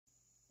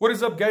What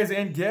is up, guys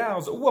and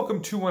gals?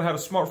 Welcome to One How to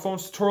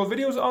Smartphones tutorial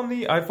videos on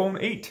the iPhone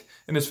 8.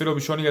 In this video, I'll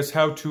be showing you guys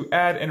how to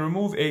add and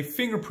remove a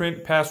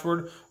fingerprint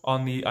password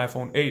on the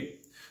iPhone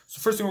 8. So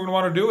first thing we're going to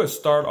want to do is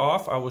start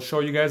off. I will show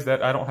you guys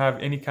that I don't have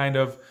any kind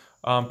of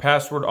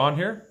password on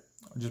here.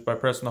 Just by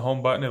pressing the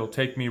home button, it'll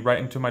take me right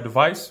into my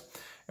device.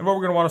 And what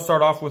we're going to want to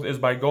start off with is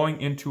by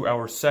going into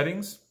our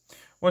settings.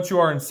 Once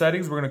you are in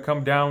settings, we're going to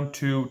come down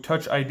to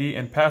Touch ID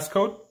and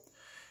passcode.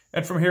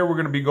 And from here, we're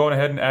going to be going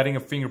ahead and adding a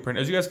fingerprint.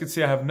 As you guys can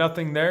see, I have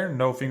nothing there.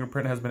 No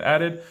fingerprint has been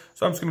added.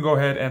 So I'm just going to go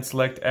ahead and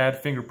select Add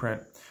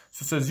Fingerprint.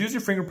 So it says use your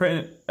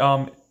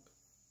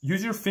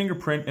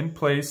fingerprint in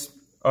place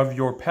of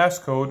your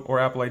passcode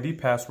or Apple ID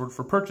password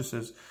for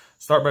purchases.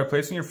 Start by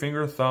placing your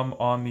finger or thumb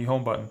on the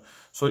home button.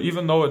 So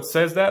even though it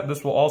says that,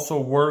 this will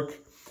also work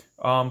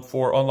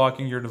for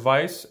unlocking your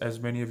device, as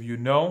many of you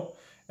know.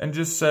 And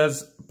just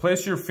says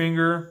place your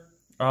finger,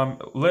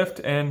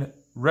 lift and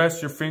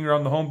rest your finger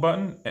on the home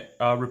button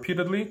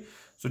repeatedly.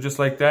 So just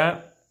like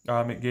that,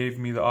 it gave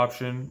me the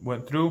option,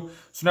 went through.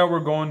 So now we're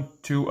going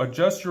to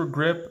adjust your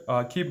grip,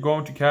 keep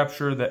going to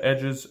capture the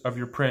edges of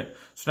your print.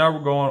 So now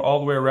we're going all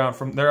the way around.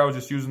 From there, I was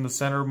just using the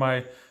center of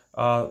my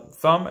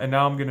thumb, and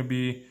now I'm going to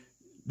be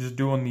just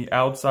doing the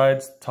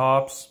outsides,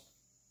 tops.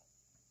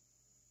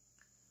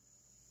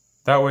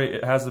 That way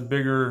it has a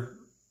bigger,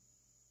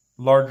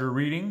 larger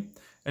reading.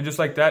 And just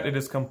like that, it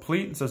is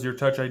complete. It says your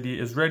Touch ID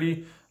is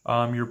ready.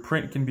 Your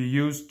print can be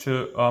used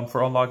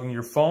for unlocking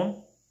your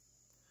phone.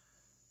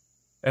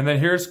 And then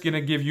here's going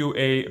to give you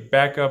a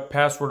backup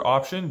password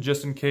option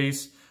just in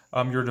case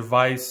your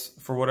device,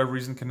 for whatever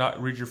reason,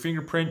 cannot read your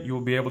fingerprint. You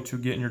will be able to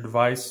get in your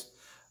device.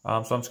 So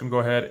I'm just going to go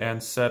ahead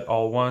and set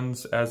all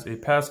ones as a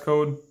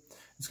passcode.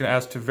 It's going to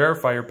ask to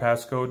verify your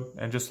passcode.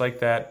 And just like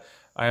that,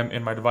 I am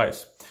in my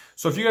device.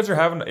 So if you guys are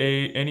having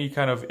any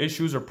kind of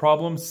issues or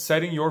problems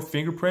setting your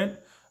fingerprint,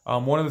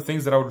 one of the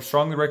things that I would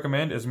strongly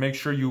recommend is make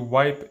sure you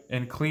wipe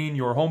and clean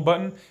your home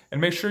button, and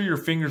make sure your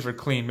fingers are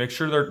clean. Make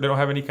sure they don't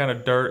have any kind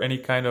of dirt, any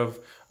kind of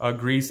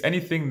grease,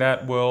 anything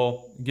that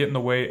will get in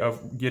the way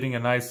of getting a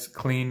nice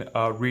clean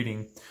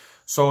reading.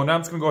 So now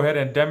I'm just going to go ahead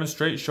and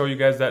demonstrate, show you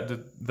guys that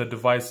the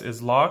device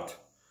is locked.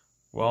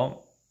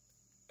 Well,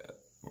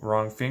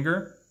 wrong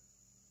finger.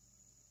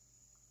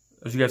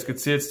 As you guys can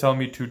see, it's telling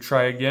me to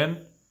try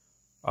again.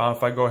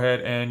 If I go ahead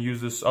and use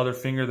this other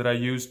finger that I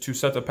used to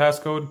set the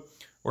passcode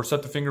or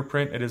set the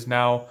fingerprint, it is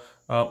now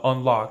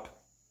unlocked.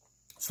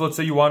 So let's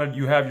say you have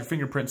your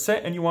fingerprint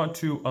set and you want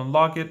to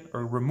unlock it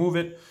or remove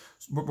it.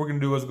 So what we're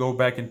going to do is go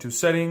back into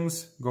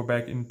settings, go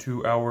back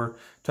into our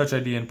Touch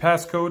ID and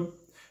passcode.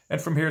 And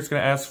from here, it's going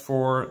to ask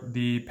for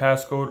the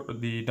passcode, or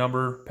the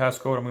number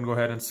passcode. I'm going to go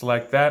ahead and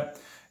select that.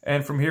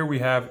 And from here, we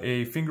have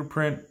a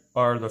fingerprint,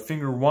 or the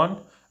finger one.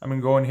 I'm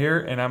going to go in here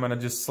and I'm going to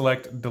just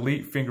select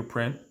delete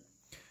fingerprint.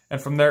 And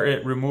from there,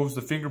 it removes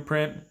the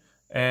fingerprint,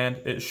 and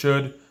it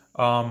should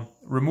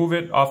remove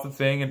it off the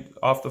thing and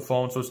off the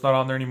phone, so it's not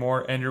on there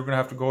anymore. And you're going to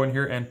have to go in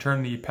here and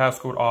turn the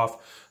passcode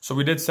off. So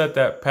we did set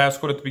that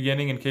passcode at the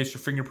beginning in case your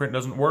fingerprint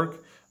doesn't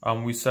work.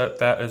 We set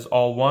that as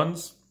all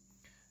ones,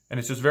 and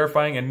it's just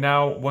verifying. And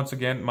now, once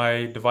again,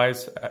 my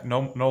device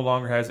no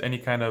longer has any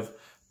kind of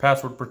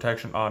password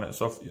protection on it.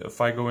 So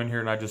if I go in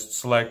here and I just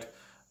select,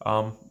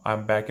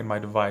 I'm back in my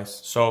device.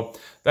 So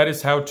that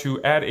is how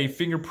to add a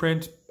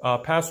fingerprint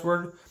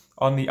password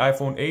on the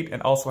iPhone 8,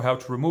 and also how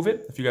to remove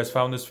it. If you guys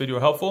found this video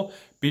helpful,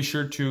 be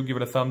sure to give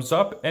it a thumbs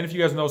up. And if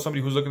you guys know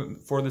somebody who's looking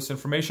for this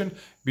information,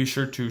 be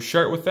sure to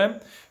share it with them.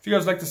 If you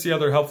guys like to see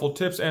other helpful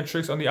tips and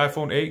tricks on the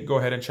iPhone 8, go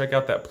ahead and check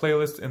out that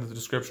playlist in the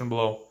description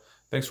below.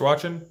 Thanks for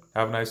watching.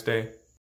 Have a nice day.